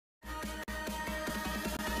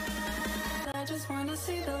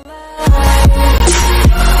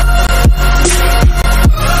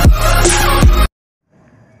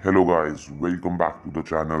Hello guys, welcome back to the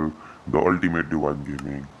channel, The Ultimate Divine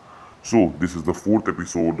Gaming. So this is the fourth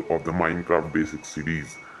episode of the Minecraft Basics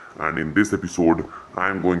series, and in this episode I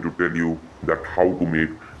am going to tell you that how to make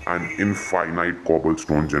an infinite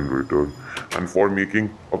cobblestone generator. And for making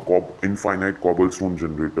a infinite cobblestone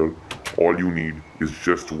generator, all you need is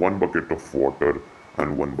just one bucket of water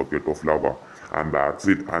and one bucket of lava, and that's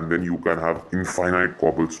it. And then you can have infinite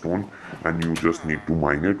cobblestone, and you just need to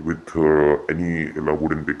mine it with any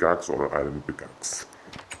wooden pickaxe or iron pickaxe.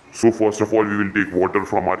 So first of all, we will take water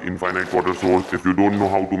from our infinite water source. If you don't know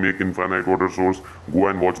how to make infinite water source, go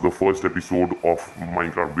and watch the first episode of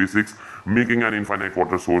Minecraft Basics. Making an infinite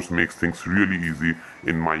water source makes things really easy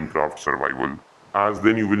in Minecraft survival, as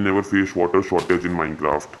then you will never face water shortage in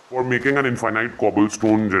Minecraft. For making an infinite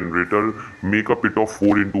cobblestone generator, make a pit of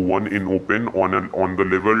 4 into 1 in open on the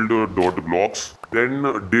leveled dirt blocks. Then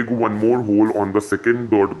dig one more hole on the second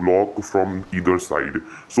dirt block from either side,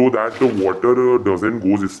 so that the water doesn't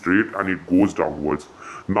go straight and it goes downwards.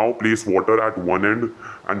 Now place water at one end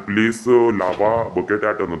and place a lava bucket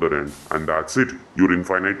at another end, and that's it. Your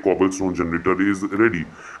infinite cobblestone generator is ready,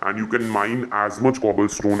 and you can mine as much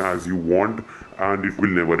cobblestone as you want, and it will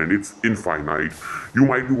never end. It's infinite. You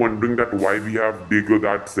might be wondering that why we have dig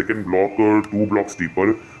that second block 2 blocks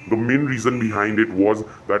deeper. The main reason behind it was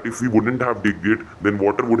that if we wouldn't have digged it, then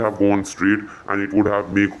water would have gone straight and it would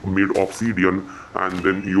have made obsidian, and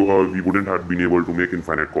then we wouldn't have been able to make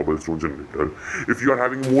infinite cobblestone generator. If you are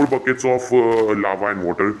having more buckets of lava and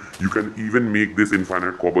water, you can even make this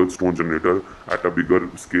infinite cobblestone generator at a bigger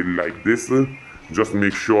scale like this. Just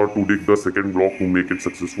make sure to dig the second block to make it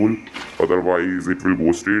successful, otherwise it will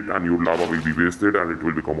go straight and your lava will be wasted and it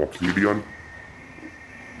will become obsidian.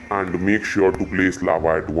 And make sure to place lava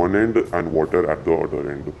at one end and water at the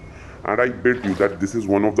other end. And I bet you that this is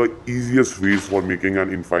one of the easiest ways for making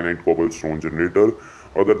an infinite cobblestone generator,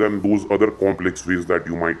 other than those other complex ways that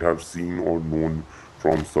you might have seen or known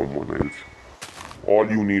from someone else. All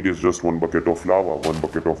you need is just one bucket of lava, one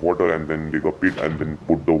bucket of water, and then dig a pit and then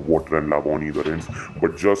put the water and lava on either ends.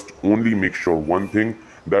 But just only make sure one thing,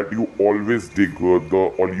 that you always dig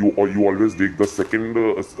you always dig the second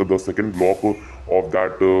block of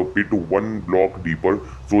that pit one block deeper,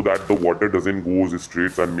 so that the water doesn't go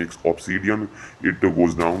straight and makes obsidian. It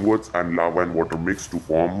goes downwards and lava and water mix to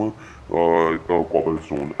form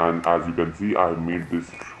cobblestone. And as you can see, I made this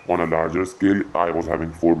on a larger scale. I was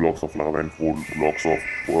having 4 blocks of lava and 4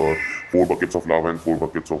 buckets of lava and 4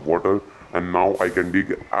 buckets of water, and now I can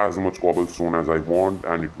dig as much cobblestone as I want,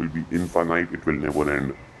 and it will be infinite. It will never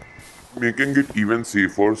end. Making it even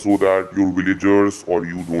safer so that your villagers or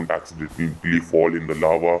you don't accidentally fall in the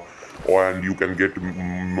lava, and you can get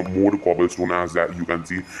more cobblestone. As that you can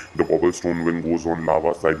see, the cobblestone when goes on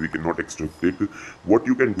lava side, we cannot extract it. What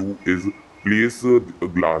you can do is place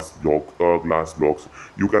glass blocks.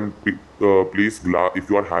 You can place glass. If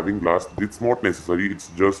you are having glass, it's not necessary, it's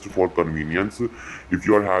just for convenience. If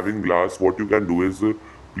you are having glass, what you can do is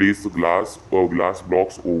place glass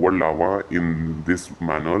blocks over lava in this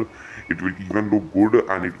manner. It will even look good,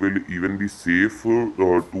 and it will even be safe to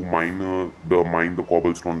mine the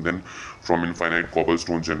cobblestone then from infinite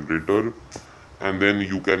cobblestone generator. And then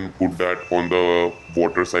you can put that on the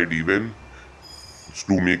water side even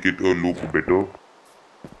to make it look better,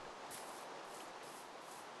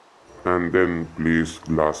 and then place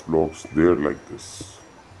glass blocks there like this.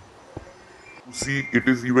 See, it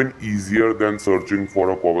is even easier than searching for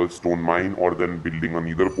a cobblestone mine, or then building a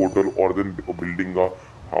nether portal, or then building a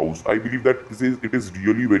house. I believe that it is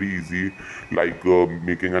really very easy, like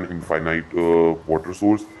making an infinite water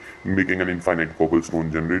source. Making an infinite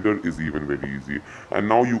cobblestone generator is even very easy, and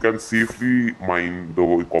now you can safely mine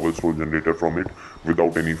the cobblestone generator from it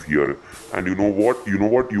without any fear. And you know what,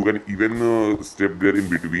 you can even step there in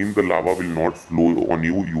between. The lava will not flow on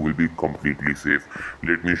you. You will be completely safe.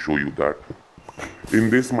 Let me show you that.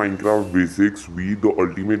 In this Minecraft Basics, we, the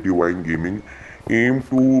Ultimate Divine Gaming, aim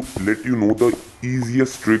to let you know the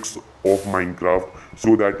easiest tricks of Minecraft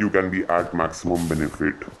so that you can be at maximum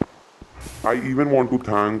benefit. I even want to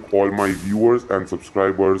thank all my viewers and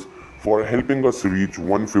subscribers for helping us reach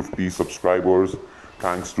 150 subscribers.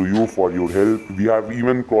 Thanks to you for your help. We have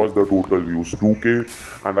even crossed the total views 2K,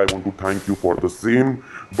 and I want to thank you for the same.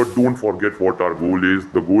 But don't forget what our goal is.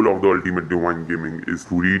 The goal of the Ultimate Divine Gaming is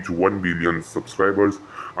to reach 1 billion subscribers.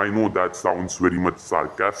 I know that sounds very much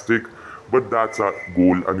sarcastic, but that's our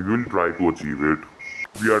goal, and we will try to achieve it.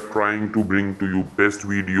 We are trying to bring to you best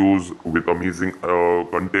videos with amazing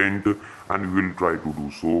content, and we will try to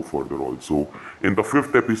do so further also. In the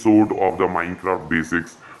fifth episode of the Minecraft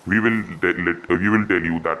Basics, we will tell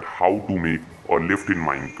you that how to make a lift in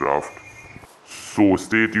Minecraft. So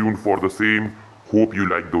stay tuned for the same. Hope you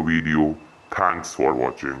like the video. Thanks for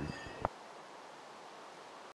watching.